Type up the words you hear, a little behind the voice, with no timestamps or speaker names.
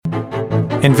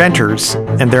inventors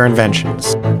and their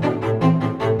inventions.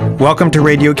 Welcome to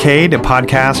Radio Cade, a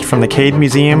podcast from the Cade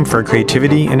Museum for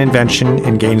Creativity and Invention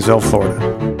in Gainesville, Florida.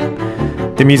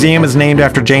 The museum is named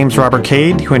after James Robert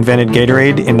Cade, who invented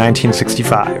Gatorade in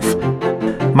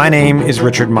 1965. My name is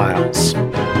Richard Miles.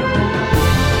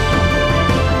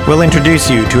 We'll introduce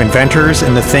you to inventors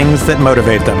and the things that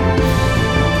motivate them.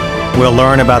 We'll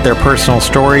learn about their personal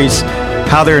stories,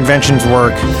 how their inventions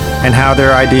work, and how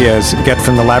their ideas get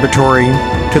from the laboratory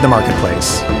to the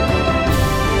marketplace.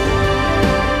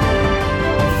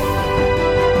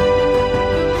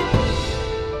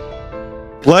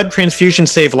 Blood transfusions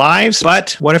save lives,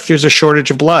 but what if there's a shortage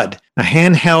of blood? A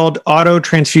handheld auto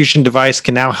transfusion device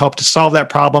can now help to solve that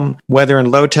problem, whether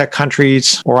in low-tech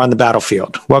countries or on the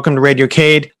battlefield. Welcome to Radio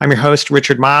Cade. I'm your host,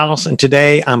 Richard Miles, and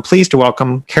today I'm pleased to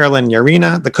welcome Carolyn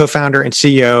Yarina, the co-founder and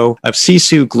CEO of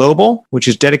Sisu Global, which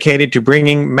is dedicated to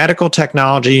bringing medical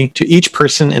technology to each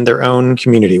person in their own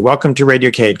community. Welcome to Radio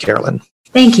Cade, Carolyn.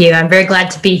 Thank you. I'm very glad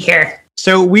to be here.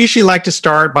 So we usually like to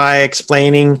start by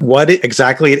explaining what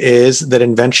exactly it is that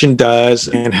invention does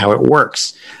and how it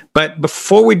works. But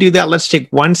before we do that, let's take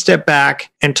one step back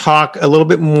and talk a little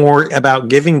bit more about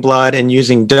giving blood and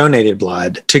using donated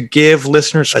blood to give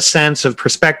listeners a sense of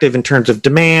perspective in terms of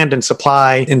demand and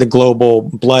supply in the global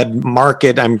blood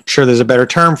market. I'm sure there's a better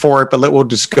term for it, but we'll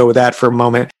just go with that for a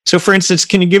moment. So for instance,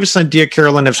 can you give us an idea,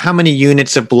 Carolyn, of how many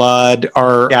units of blood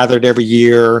are gathered every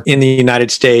year in the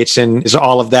United States? And is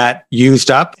all of that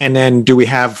used up? And then do we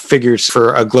have figures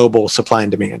for a global supply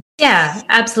and demand? Yeah,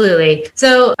 absolutely.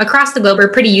 So across the globe, we're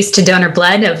pretty used to donor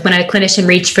blood. Of when a clinician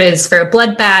reaches for a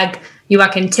blood bag, you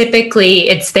walk in, typically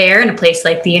it's there in a place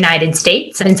like the United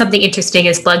States. And something interesting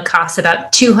is blood costs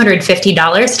about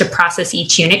 $250 to process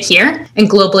each unit here. And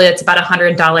globally, it's about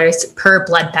 $100 per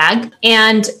blood bag.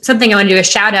 And something I want to do a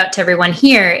shout out to everyone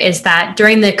here is that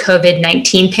during the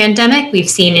COVID-19 pandemic, we've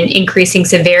seen an increasing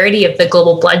severity of the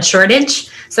global blood shortage.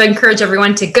 So I encourage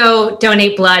everyone to go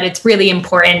donate blood. It's really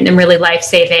important and really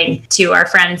life-saving to our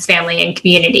friends, family, and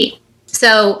community.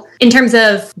 So in terms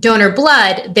of donor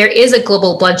blood, there is a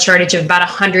global blood shortage of about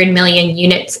 100 million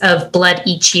units of blood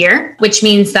each year, which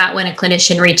means that when a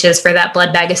clinician reaches for that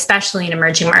blood bag, especially in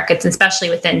emerging markets, especially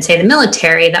within, say, the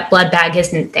military, that blood bag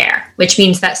isn't there, which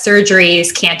means that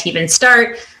surgeries can't even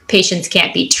start, patients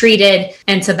can't be treated.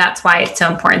 And so that's why it's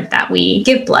so important that we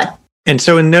give blood. And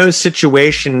so in those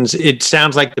situations, it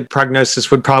sounds like the prognosis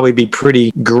would probably be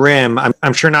pretty grim.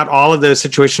 I'm sure not all of those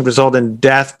situations result in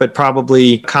death, but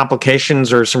probably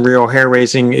complications or some real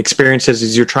hair-raising experiences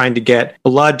as you're trying to get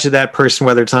blood to that person,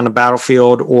 whether it's on a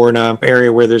battlefield or in an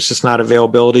area where there's just not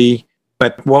availability.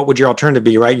 But what would your alternative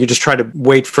be, right? You just try to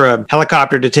wait for a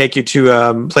helicopter to take you to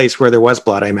a place where there was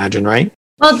blood, I imagine, right?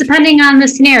 Well, depending on the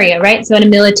scenario, right? So in a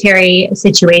military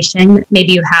situation,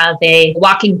 maybe you have a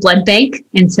walking blood bank.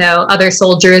 And so other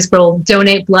soldiers will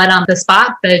donate blood on the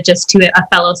spot, but just to a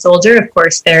fellow soldier. Of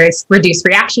course, there's reduced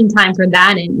reaction time for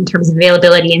that in terms of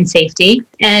availability and safety,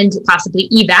 and possibly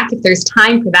evac if there's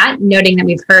time for that, noting that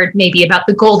we've heard maybe about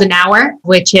the golden hour,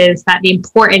 which is that the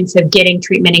importance of getting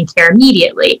treatment and care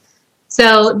immediately.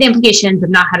 So the implications of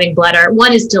not having blood are,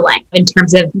 one is delay in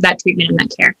terms of that treatment and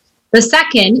that care. The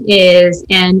second is,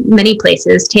 in many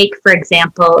places, take, for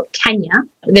example, Kenya,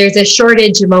 there's a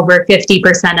shortage of over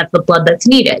 50% of the blood that's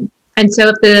needed. And so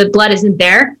if the blood isn't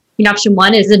there, option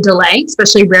one is a delay,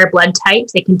 especially rare blood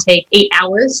types. It can take 8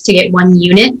 hours to get 1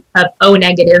 unit of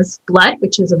O-negative blood,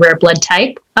 which is a rare blood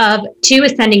type. Two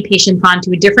is sending patients on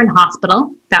to a different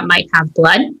hospital that might have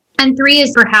blood. And 3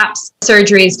 is perhaps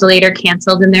surgery is delayed or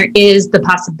canceled, and there is the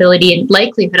possibility and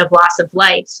likelihood of loss of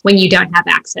life when you don't have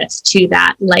access to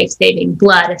that life-saving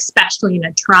blood, especially in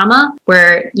a trauma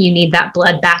where you need that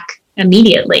blood back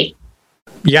immediately.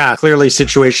 Yeah, clearly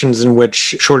situations in which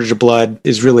shortage of blood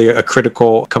is really a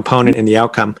critical component in the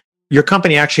outcome. Your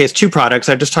company actually has 2 products.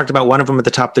 I just talked about one of them at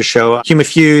the top of the show,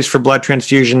 Hemofuse for blood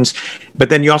transfusions, but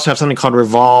then you also have something called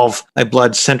Revolve, a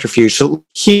blood centrifuge. So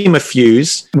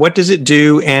Hemofuse, what does it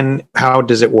do and how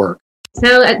does it work?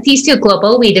 So at Sisu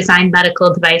Global, we design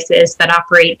medical devices that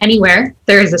operate anywhere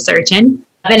there is a surgeon.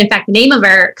 And in fact, the name of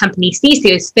our company,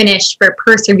 Sisu, is Finnish for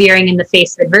persevering in the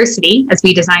face of adversity, as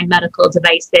we design medical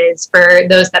devices for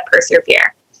those that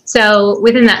persevere. So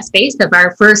within that space of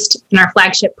our first and our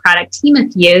flagship product,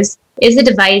 Hemofuse, is a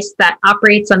device that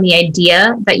operates on the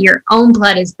idea that your own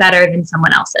blood is better than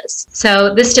someone else's.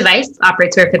 So this device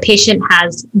operates where if a patient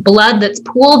has blood that's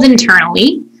pooled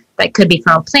internally, that could be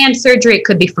from a planned surgery, it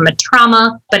could be from a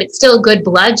trauma, but it's still good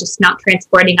blood, just not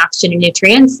transporting oxygen and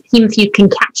nutrients. Hemofuse can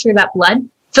capture that blood,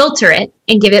 filter it,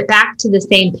 and give it back to the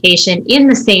same patient in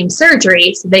the same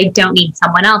surgery so they don't need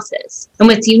someone else's. And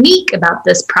what's unique about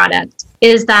this product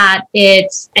is that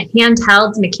it's a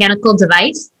handheld mechanical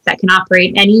device that can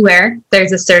operate anywhere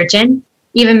there's a surgeon.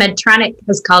 Even Medtronic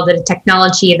has called it a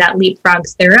technology that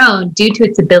leapfrogs their own due to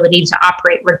its ability to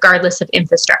operate regardless of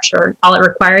infrastructure. All it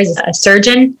requires is a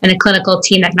surgeon and a clinical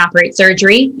team that can operate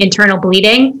surgery, internal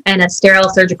bleeding, and a sterile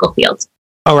surgical field.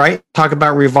 All right. Talk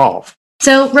about Revolve.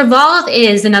 So Revolve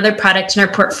is another product in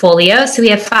our portfolio. So we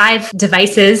have 5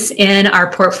 devices in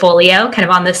our portfolio, kind of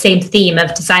on the same theme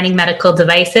of designing medical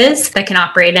devices that can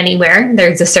operate anywhere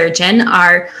there's a surgeon.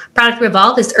 Our product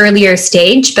Revolve is earlier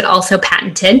stage, but also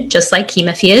patented, just like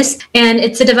Hemofuse. And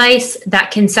it's a device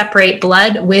that can separate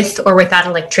blood with or without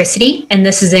electricity. And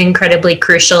this is incredibly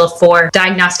crucial for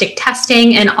diagnostic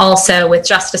testing. And also with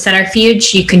just a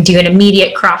centrifuge, you can do an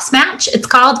immediate cross match, it's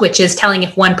called, which is telling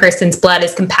if one person's blood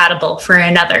is compatible for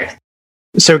another.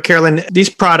 So, Carolyn, these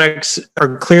products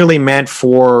are clearly meant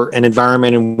for an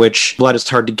environment in which blood is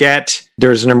hard to get.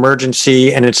 There's an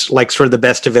emergency, and it's like sort of the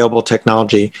best available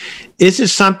technology. Is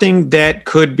this something that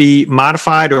could be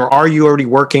modified, or are you already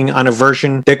working on a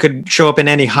version that could show up in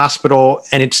any hospital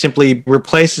and it simply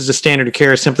replaces the standard of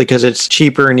care simply because it's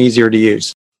cheaper and easier to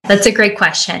use? That's a great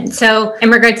question. So in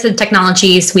regards to the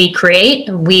technologies we create,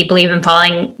 we believe in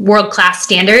following world-class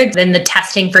standards. In the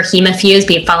testing for Hemofuse,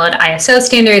 we followed ISO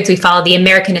standards. We follow the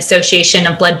American Association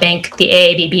of Blood Bank, the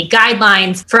AABB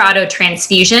guidelines for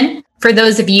autotransfusion. For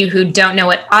those of you who don't know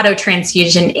what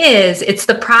autotransfusion is, it's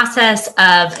the process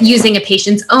of using a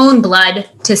patient's own blood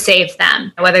to save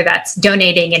them, whether that's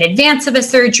donating in advance of a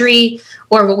surgery,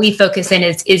 or what we focus in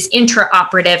is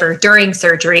intraoperative or during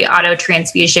surgery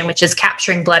autotransfusion, which is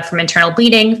capturing blood from internal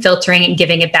bleeding, filtering, and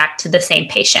giving it back to the same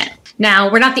patient.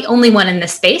 Now, we're not the only one in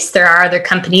this space. There are other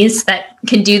companies that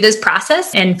can do this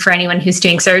process. And for anyone who's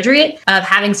doing surgery, of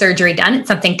having surgery done, it's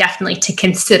something definitely to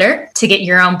consider to get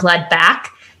your own blood back.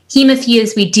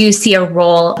 Hemofuse, we do see a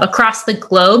role across the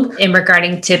globe in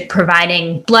regarding to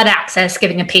providing blood access,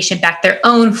 giving a patient back their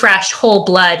own fresh whole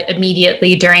blood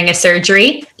immediately during a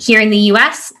surgery. Here in the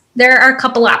US, there are a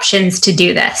couple options to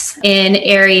do this in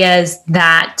areas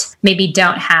that maybe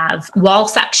don't have wall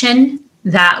suction,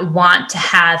 that want to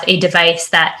have a device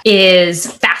that is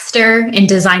faster and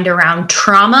designed around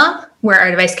trauma, where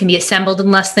our device can be assembled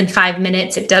in less than 5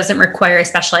 minutes. It doesn't require a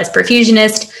specialized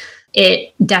perfusionist.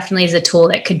 It definitely is a tool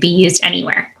that could be used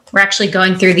anywhere. We're actually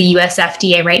going through the US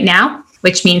FDA right now,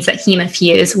 which means that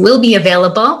Hemofuse will be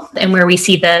available. And where we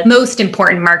see the most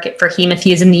important market for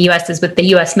Hemofuse in the US is with the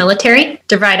US military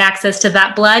to provide access to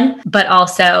that blood, but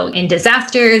also in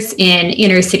disasters, in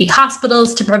inner city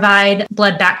hospitals to provide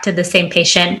blood back to the same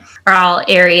patient are all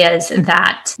areas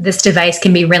that this device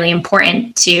can be really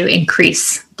important to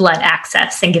increase blood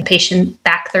access and give patients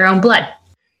back their own blood.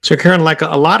 So, Karen, like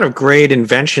a lot of great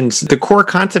inventions, the core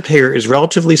concept here is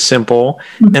relatively simple,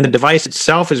 and the device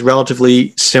itself is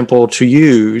relatively simple to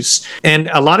use. And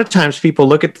a lot of times people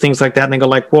look at things like that and they go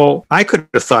like, well, I could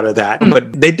have thought of that,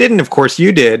 but they didn't. Of course,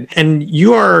 you did. And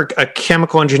you are a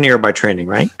chemical engineer by training,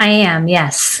 right? I am,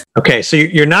 yes. Okay, so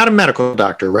you're not a medical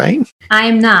doctor, right? I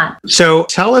am not. So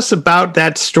tell us about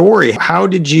that story. How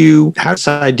did you have this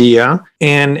idea,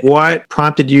 and what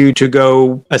prompted you to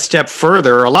go a step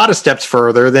further, a lot of steps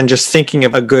further than just thinking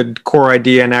of a good core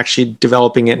idea and actually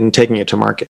developing it and taking it to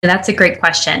market? That's a great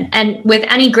question. And with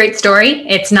any great story,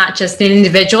 it's not just an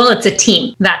individual, it's a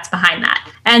team that's behind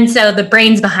that. And so the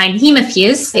brains behind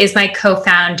Hemofuse is my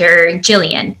co-founder,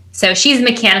 Jillian. So she's a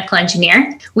mechanical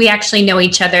engineer. We actually know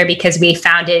each other because we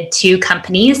founded 2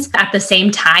 companies at the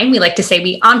same time. We like to say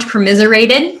we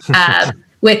entrepreneuriated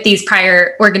with these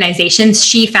prior organizations.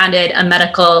 She founded a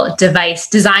medical device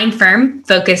design firm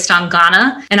focused on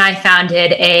Ghana, and I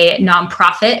founded a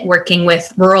nonprofit working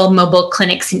with rural mobile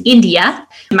clinics in India.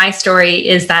 My story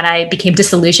is that I became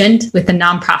disillusioned with the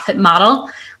nonprofit model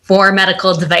for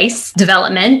medical device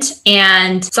development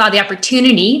and saw the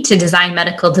opportunity to design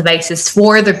medical devices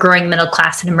for the growing middle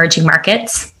class in emerging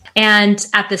markets. And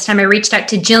at this time, I reached out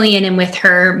to Jillian and with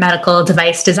her medical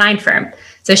device design firm.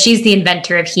 So she's the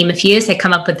inventor of Hemofuse. I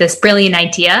come up with this brilliant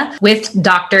idea with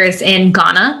doctors in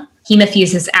Ghana.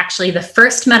 Hemofuse is actually the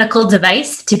first medical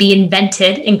device to be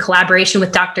invented in collaboration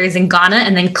with doctors in Ghana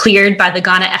and then cleared by the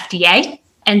Ghana FDA.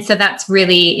 And so that's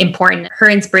really important. Her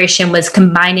inspiration was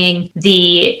combining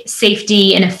the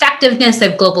safety and effectiveness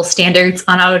of global standards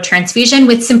on autotransfusion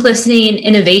with simplicity and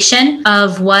innovation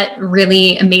of what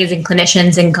really amazing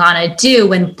clinicians in Ghana do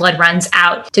when blood runs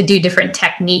out, to do different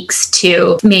techniques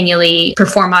to manually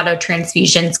perform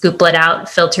autotransfusion, scoop blood out,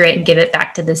 filter it, and give it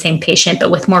back to the same patient, but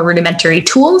with more rudimentary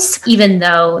tools. Even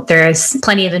though there's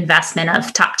plenty of investment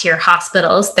of top-tier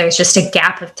hospitals, there's just a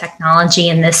gap of technology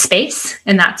in this space.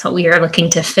 And that's what we are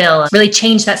looking to to fill, really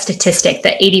change that statistic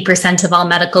that 80% of all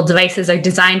medical devices are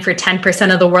designed for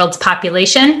 10% of the world's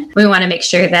population. We want to make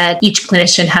sure that each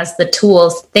clinician has the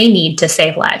tools they need to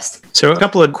save lives. So a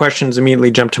couple of questions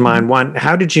immediately jump to mind. One,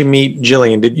 how did you meet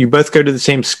Jillian? Did you both go to the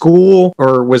same school,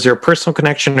 or was there a personal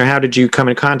connection, or how did you come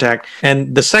in contact?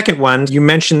 And the second one, you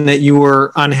mentioned that you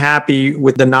were unhappy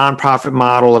with the nonprofit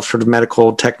model of sort of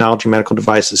medical technology, medical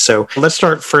devices. So let's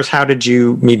start first. How did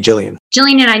you meet Jillian?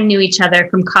 Jillian and I knew each other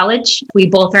from college. We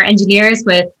both are engineers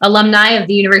with alumni of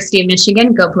the University of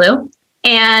Michigan, Go Blue.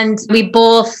 And we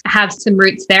both have some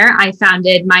roots there. I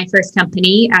founded my first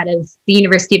company out of the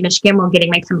University of Michigan while getting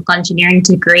my chemical engineering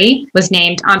degree, was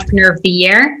named Entrepreneur of the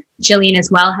Year. Jillian as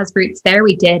well has roots there.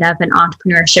 We did have an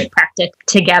entrepreneurship practice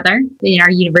together in our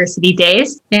university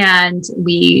days, and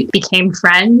we became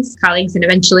friends, colleagues, and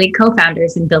eventually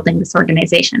co-founders in building this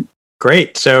organization.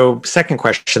 Great. So second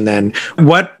question then,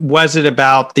 what was it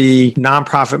about the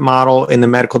nonprofit model in the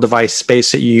medical device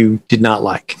space that you did not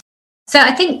like? So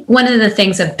I think one of the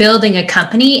things of building a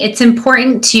company, it's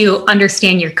important to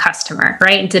understand your customer,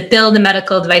 right? And to build a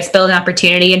medical device, build an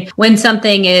opportunity. And when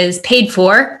something is paid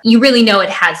for, you really know it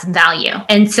has value.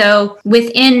 And so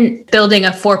within building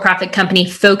a for-profit company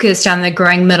focused on the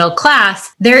growing middle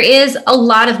class, there is a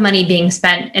lot of money being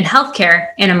spent in healthcare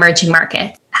in emerging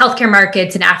markets. Healthcare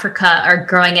markets in Africa are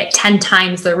growing at 10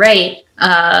 times the rate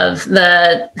of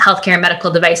the healthcare and medical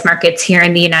device markets here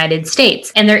in the United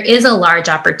States. And there is a large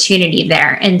opportunity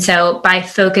there. And so by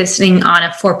focusing on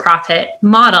a for-profit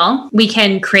model, we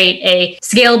can create a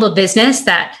scalable business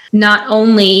that not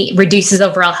only reduces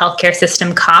overall healthcare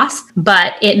system costs,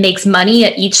 but it makes money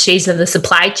at each stage of the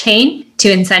supply chain to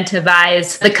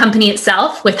incentivize the company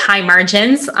itself with high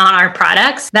margins on our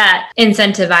products that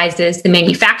incentivizes the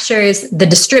manufacturers, the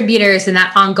distributors, and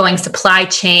that ongoing supply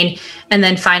chain. And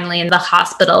then finally, in the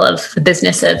hospital of the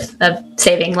business of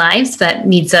saving lives that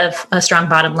needs a strong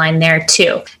bottom line there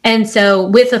too. And so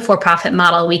with a for-profit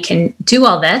model, we can do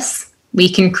all this. We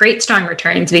can create strong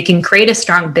returns. We can create a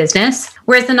strong business.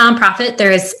 Whereas the nonprofit,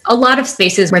 there is a lot of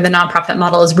spaces where the nonprofit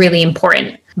model is really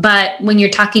important. But when you're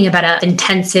talking about an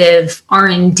intensive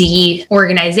R&D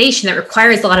organization that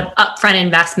requires a lot of upfront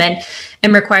investment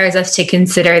and requires us to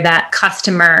consider that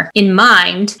customer in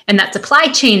mind and that supply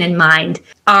chain in mind,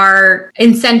 our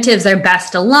incentives are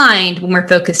best aligned when we're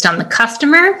focused on the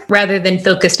customer rather than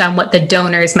focused on what the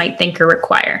donors might think or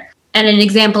require. And an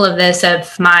example of this,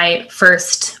 of my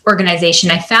first organization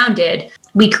I founded,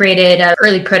 we created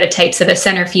early prototypes of a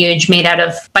centrifuge made out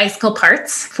of bicycle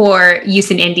parts for use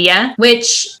in India,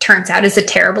 which turns out is a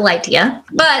terrible idea,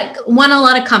 but won a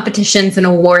lot of competitions and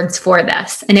awards for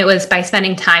this. And it was by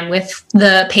spending time with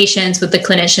the patients, with the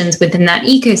clinicians within that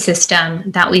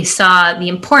ecosystem that we saw the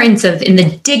importance of, in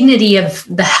the dignity of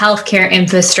the healthcare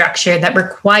infrastructure that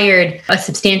required a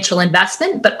substantial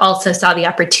investment, but also saw the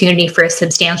opportunity for a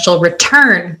substantial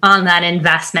return on that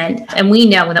investment. And we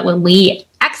know that when we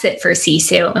exit for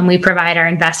CSU and we provide our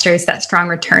investors that strong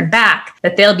return back,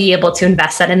 that they'll be able to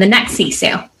invest that in the next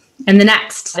CSU and the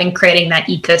next, and creating that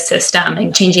ecosystem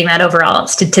and changing that overall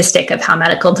statistic of how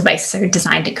medical devices are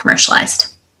designed and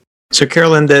commercialized. So,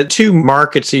 Carolyn, the two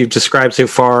markets that you've described so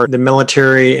far, the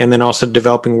military and then also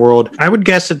developing world, I would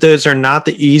guess that those are not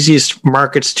the easiest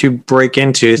markets to break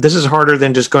into. This is harder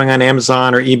than just going on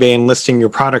Amazon or eBay and listing your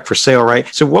product for sale, right?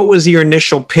 So what was your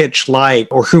initial pitch like,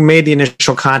 or who made the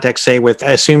initial contact, say, with,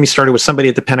 I assume you started with somebody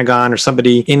at the Pentagon or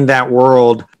somebody in that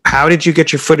world. How did you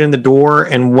get your foot in the door,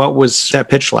 and what was that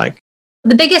pitch like?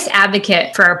 The biggest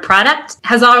advocate for our product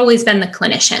has always been the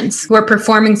clinicians who are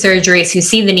performing surgeries, who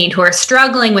see the need, who are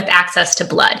struggling with access to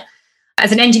blood.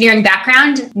 As an engineering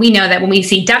background, we know that when we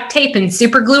see duct tape and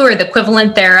super glue or the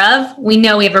equivalent thereof, we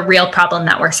know we have a real problem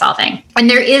that we're solving. And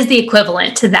there is the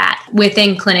equivalent to that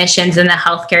within clinicians in the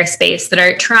healthcare space that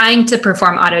are trying to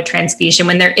perform autotransfusion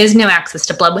when there is no access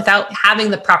to blood without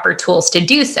having the proper tools to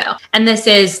do so. And this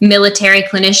is military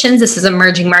clinicians, this is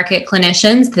emerging market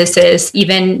clinicians, this is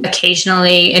even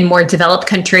occasionally in more developed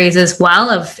countries as well,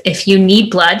 of if you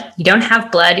need blood, you don't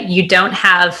have blood, you don't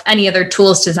have any other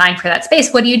tools designed for that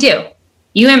space, what do?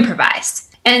 You improvise.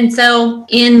 And so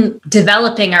in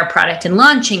developing our product and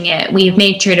launching it, we've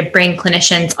made sure to bring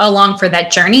clinicians along for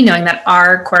that journey, knowing that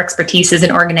our core expertise as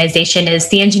an organization is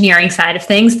the engineering side of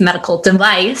things, the medical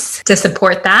device to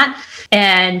support that.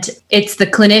 And it's the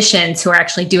clinicians who are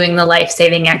actually doing the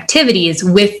life-saving activities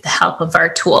with the help of our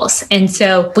tools. And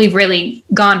so we've really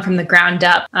gone from the ground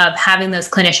up of having those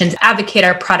clinicians advocate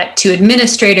our product to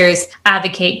administrators,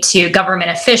 advocate to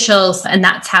government officials. And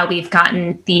that's how we've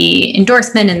gotten the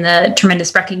endorsement and the tremendous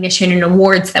this recognition and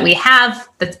awards that we have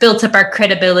that's built up our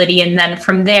credibility. And then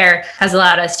from there has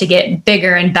allowed us to get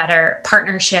bigger and better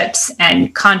partnerships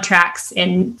and contracts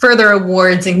and further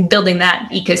awards and building that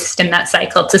ecosystem, that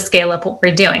cycle to scale up what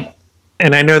we're doing.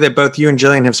 And I know that both you and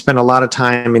Jillian have spent a lot of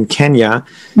time in Kenya.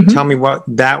 Mm-hmm. Tell me what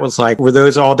that was like. Were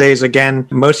those all days, again,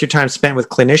 most of your time spent with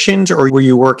clinicians, or were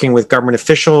you working with government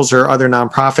officials or other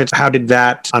nonprofits? How did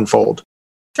that unfold?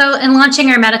 So in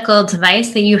launching our medical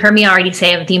device, that you heard me already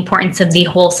say of the importance of the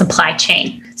whole supply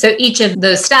chain. So each of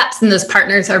those steps and those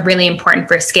partners are really important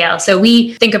for scale. So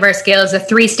we think of our scale as a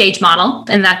 3-stage model,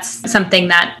 and that's something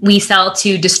that we sell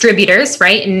to distributors,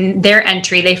 right? In their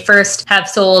entry, they first have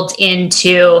sold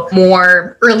into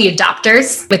more early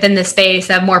adopters within the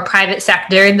space, of more private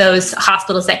sector, those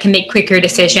hospitals that can make quicker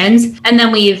decisions. And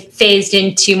then we've phased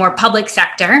into more public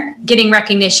sector, getting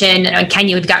recognition. In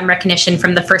Kenya, we've gotten recognition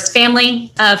from the First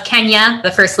Family of Kenya, the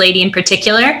First Lady in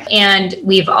particular. And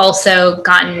we've also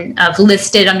gotten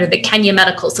listed under the Kenya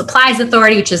Medical Supplies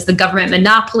Authority, which is the government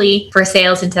monopoly for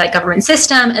sales into that government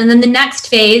system. And then the next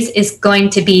phase is going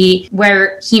to be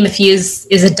where hemofuse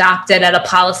is adopted at a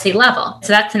policy level. So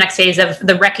that's the next phase of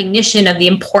the recognition of the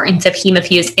importance of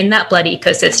hemofuse in that blood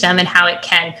ecosystem and how it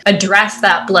can address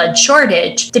that blood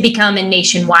shortage to become a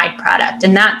nationwide product.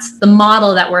 And that's the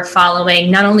model that we're following,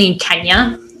 not only in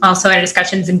Kenya, also our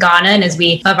discussions in Ghana, and as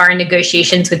we have our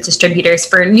negotiations with distributors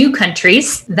for new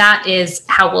countries, that is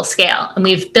how we'll scale. And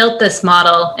we've built this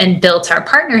model and built our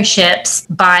partnerships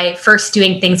by first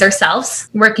doing things ourselves,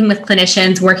 working with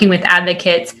clinicians, working with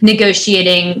advocates,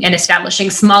 negotiating and establishing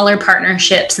smaller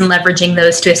partnerships and leveraging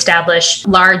those to establish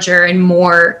larger and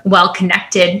more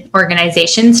well-connected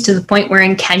organizations, to the point where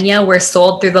in Kenya, we're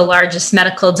sold through the largest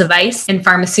medical device and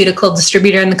pharmaceutical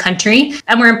distributor in the country.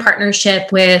 And we're in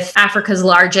partnership with Africa's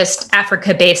largest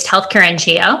Africa-based healthcare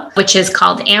NGO, which is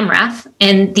called AMREF.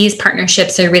 And these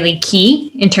partnerships are really key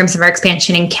in terms of our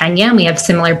expansion in Kenya. We have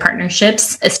similar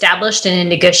partnerships established and in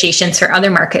negotiations for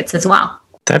other markets as well.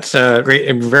 That's a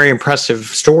very impressive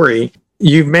story.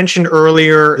 You mentioned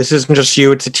earlier, this isn't just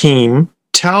you, it's a team.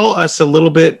 Tell us a little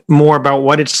bit more about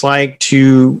what it's like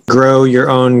to grow your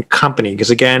own company. Because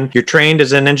again, you're trained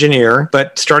as an engineer,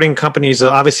 but starting companies is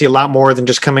obviously a lot more than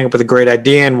just coming up with a great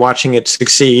idea and watching it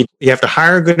succeed. You have to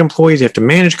hire good employees, you have to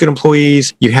manage good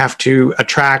employees, you have to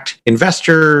attract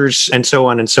investors, and so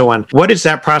on and so on. What has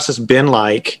that process been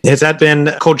like? Has that been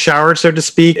a cold shower, so to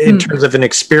speak, in terms of an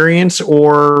experience?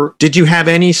 Or did you have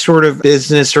any sort of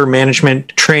business or management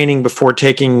training before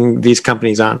taking these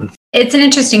companies on? It's an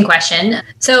interesting question.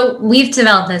 So we've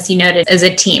developed, as you noted, as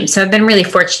a team. So I've been really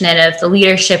fortunate of the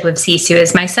leadership of Sisu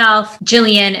as myself,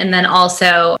 Jillian, and then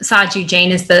also Saju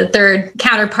Jain is the third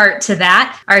counterpart to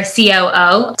that, our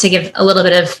COO. To give a little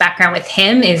bit of background with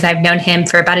him is I've known him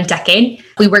for about a decade.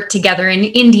 We worked together in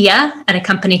India at a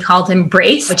company called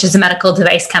Embrace, which is a medical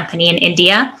device company in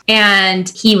India. And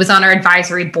he was on our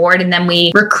advisory board. And then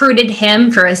we recruited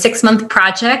him for a 6-month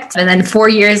project. And then 4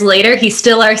 years later, he's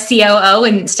still our COO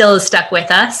and still is stuck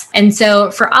with us. And so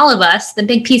for all of us, the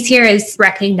big piece here is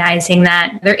recognizing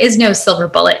that there is no silver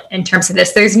bullet in terms of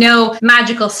this. There's no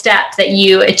magical step that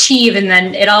you achieve and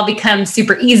then it all becomes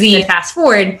super easy to fast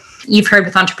forward. You've heard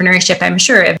with entrepreneurship, I'm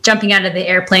sure, of jumping out of the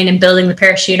airplane and building the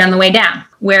parachute on the way down,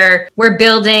 where we're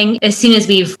building as soon as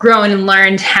we've grown and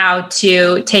learned how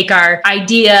to take our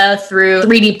idea through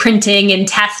 3D printing and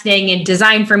testing and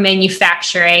design for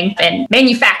manufacturing and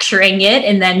manufacturing it,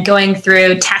 and then going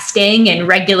through testing and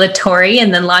regulatory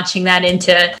and then launching that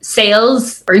into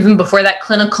sales, or even before that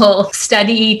clinical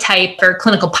study type or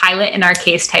clinical pilot, in our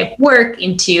case, type work,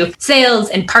 into sales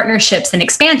and partnerships and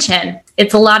expansion.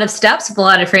 It's a lot of steps with a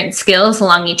lot of different skills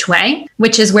along each way,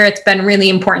 which is where it's been really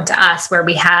important to us, where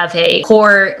we have a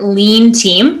core lean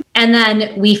team. And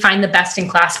then we find the best in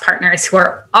class partners who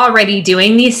are already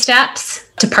doing these steps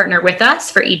to partner with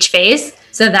us for each phase,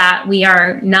 so that we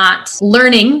are not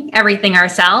learning everything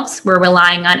ourselves. We're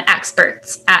relying on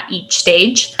experts at each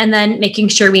stage, and then making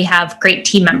sure we have great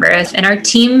team members. And our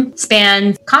team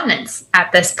spans continents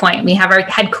at this point. We have our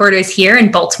headquarters here in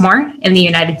Baltimore in the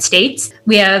United States.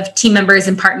 We have team members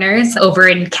and partners over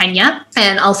in Kenya,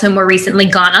 and also more recently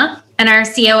Ghana. And our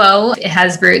COO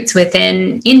has roots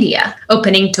within India,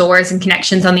 opening doors and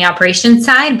connections on the operations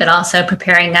side, but also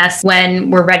preparing us when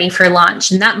we're ready for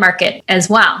launch in that market as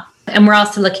well. And we're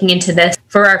also looking into this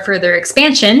for our further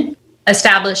expansion,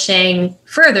 establishing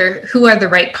further who are the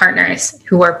right partners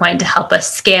who are going to help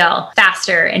us scale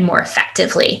faster and more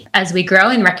effectively as we grow,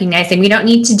 and recognizing we don't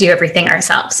need to do everything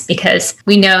ourselves, because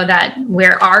we know that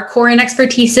where our core and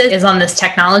expertise is on this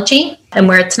technology, and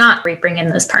where it's not, we bring in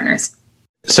those partners.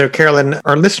 So, Carolyn,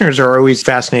 our listeners are always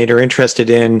fascinated or interested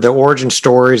in the origin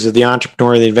stories of the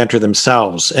entrepreneur and the inventor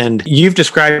themselves. And you've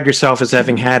described yourself as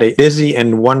having had a busy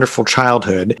and wonderful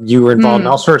childhood. You were involved in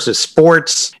all sorts of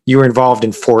sports. You were involved in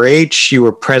 4-H. You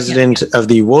were president of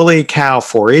the Woolly Cow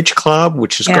 4-H Club,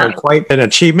 which is quite an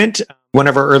achievement. One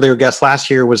of our earlier guests last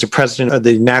year was the president of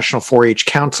the National 4-H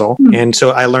Council. And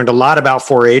so I learned a lot about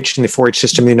 4-H and the 4-H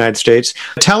system in the United States.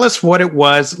 Tell us what it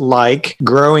was like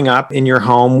growing up in your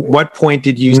home. What point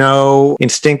did you know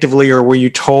instinctively, or were you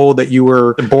told that you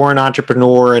were a born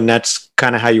entrepreneur and that's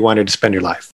kind of how you wanted to spend your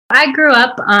life? I grew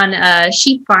up on a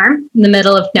sheep farm in the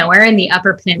middle of nowhere in the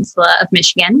Upper Peninsula of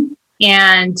Michigan.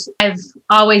 And I've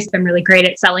always been really great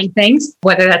at selling things,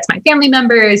 whether that's my family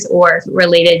members or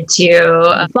related to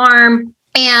a farm.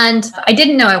 And I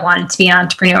didn't know I wanted to be an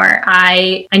entrepreneur.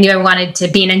 I knew I wanted to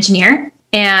be an engineer.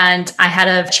 And I had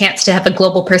a chance to have a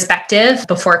global perspective.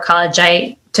 Before college,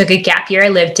 I took a gap year. I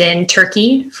lived in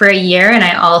Turkey for a year, and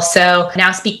I also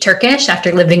now speak Turkish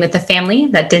after living with a family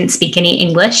that didn't speak any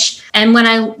English. And when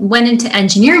I went into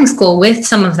engineering school with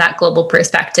some of that global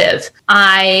perspective,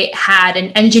 I had an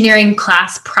engineering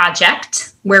class project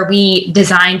where we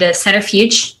designed a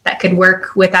centrifuge that could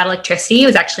work without electricity. It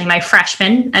was actually my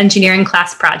freshman engineering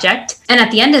class project. And at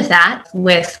the end of that,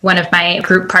 with one of my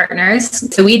group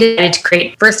partners, so we decided to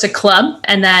create first a club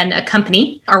and then a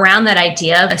company around that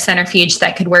idea of a centrifuge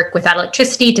that could work without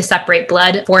electricity to separate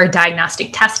blood for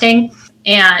diagnostic testing.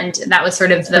 And that was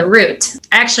sort of the root.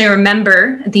 I actually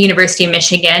remember at the University of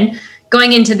Michigan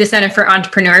going into the Center for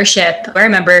Entrepreneurship. I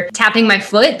remember tapping my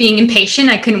foot, being impatient.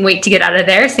 I couldn't wait to get out of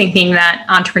there, thinking that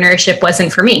entrepreneurship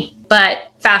wasn't for me. But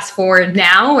fast forward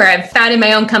now, where I've founded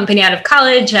my own company out of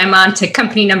college. I'm on to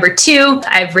company number 2.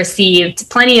 I've received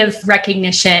plenty of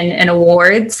recognition and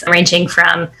awards, ranging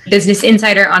from Business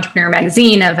Insider Entrepreneur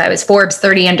Magazine, I was Forbes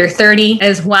 30 Under 30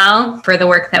 as well, for the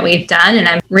work that we've done. And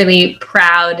I'm really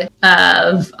proud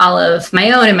of all of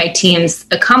my own and my team's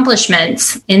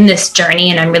accomplishments in this journey.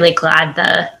 And I'm really glad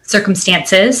the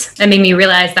circumstances that made me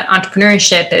realize that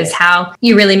entrepreneurship is how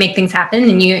you really make things happen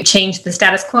and you change the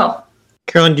status quo.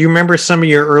 Carolyn, do you remember some of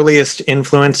your earliest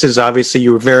influences? Obviously,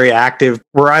 you were very active.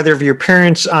 Were either of your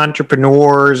parents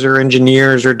entrepreneurs or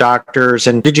engineers or doctors?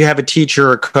 And did you have a teacher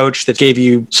or coach that gave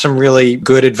you some really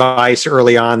good advice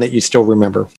early on that you still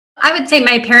remember? I would say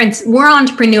my parents were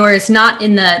entrepreneurs, not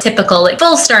in the typical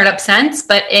full startup sense,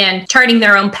 but in charting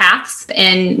their own paths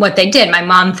in what they did. My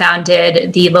mom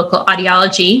founded the local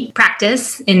audiology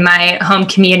practice in my home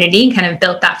community, kind of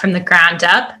built that from the ground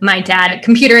up. My dad, a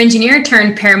computer engineer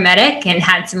turned paramedic, and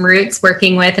had some roots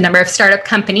working with a number of startup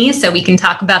companies, so we can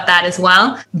talk about that as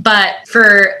well. But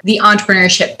for the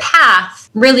entrepreneurship path,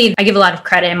 really, I give a lot of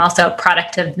credit. I'm also a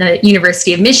product of the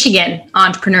University of Michigan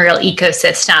entrepreneurial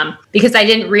ecosystem, because I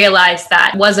didn't realize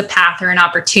that was a path or an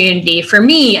opportunity for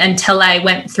me until I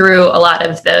went through a lot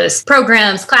of those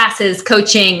programs, classes,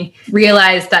 coaching,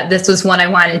 realized that this was what I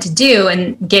wanted to do,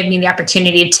 and gave me the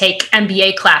opportunity to take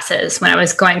MBA classes when I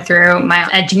was going through my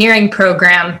engineering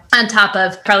program, on top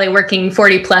of probably working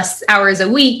 40 plus hours a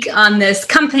week on this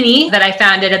company that I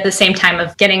founded at the same time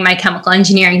of getting my chemical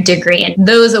engineering degree. And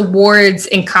those awards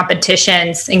in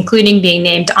competitions, including being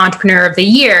named Entrepreneur of the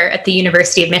Year at the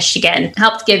University of Michigan,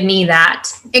 helped give me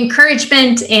that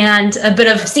encouragement and a bit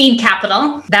of seed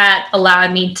capital that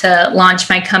allowed me to launch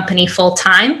my company full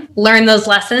time, learn those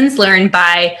lessons, learned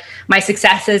by my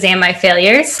successes and my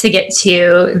failures, to get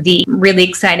to the really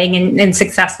exciting and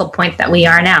successful point that we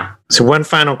are now. So one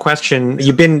final question.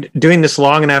 You've been doing this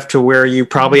long enough to where you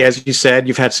probably, as you said,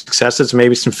 you've had successes,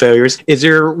 maybe some failures. Is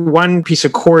there one piece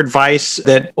of core advice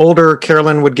that older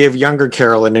Carolyn would give younger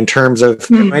Carolyn in terms of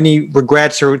any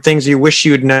regrets or things you wish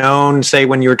you'd known, say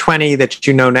when you were 20 that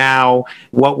you know now?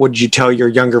 What would you tell your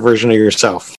younger version of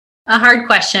yourself? A hard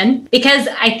question, because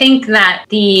I think that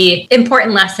the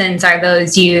important lessons are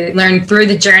those you learn through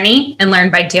the journey and learn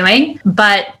by doing.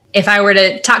 But if I were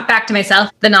to talk back to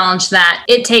myself, the knowledge that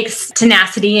it takes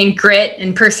tenacity and grit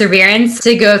and perseverance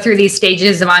to go through these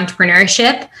stages of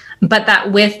entrepreneurship, but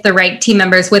that with the right team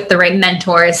members, with the right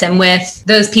mentors, and with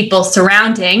those people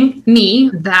surrounding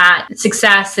me, that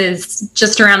success is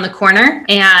just around the corner.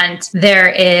 And there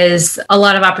is a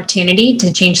lot of opportunity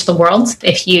to change the world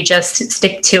if you just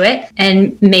stick to it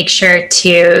and make sure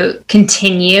to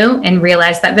continue and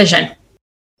realize that vision.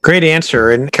 Great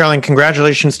answer. And Carolyn,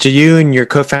 congratulations to you and your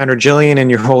co-founder, Jillian, and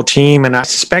your whole team. And I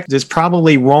suspect this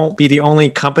probably won't be the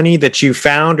only company that you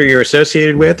found or you're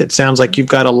associated with. It sounds like you've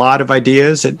got a lot of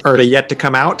ideas that are yet to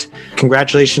come out.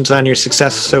 Congratulations on your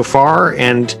success so far.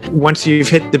 And once you've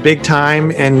hit the big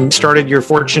time and started your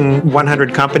Fortune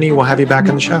 100 company, we'll have you back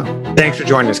on the show. Thanks for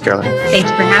joining us, Carolyn. Thanks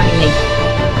for having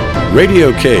me.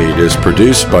 Radio Cade is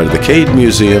produced by the Cade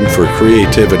Museum for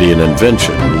Creativity and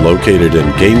Invention, located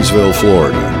in Gainesville,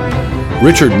 Florida.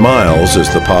 Richard Miles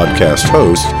is the podcast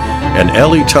host, and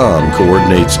Ellie Tom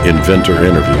coordinates inventor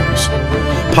interviews.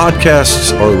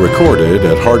 Podcasts are recorded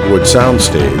at Hardwood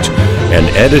Soundstage and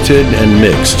edited and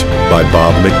mixed by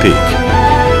Bob McPeak.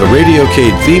 The Radio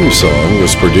Cade theme song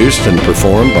was produced and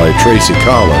performed by Tracy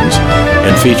Collins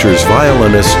and features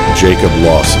violinist Jacob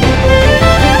Lawson.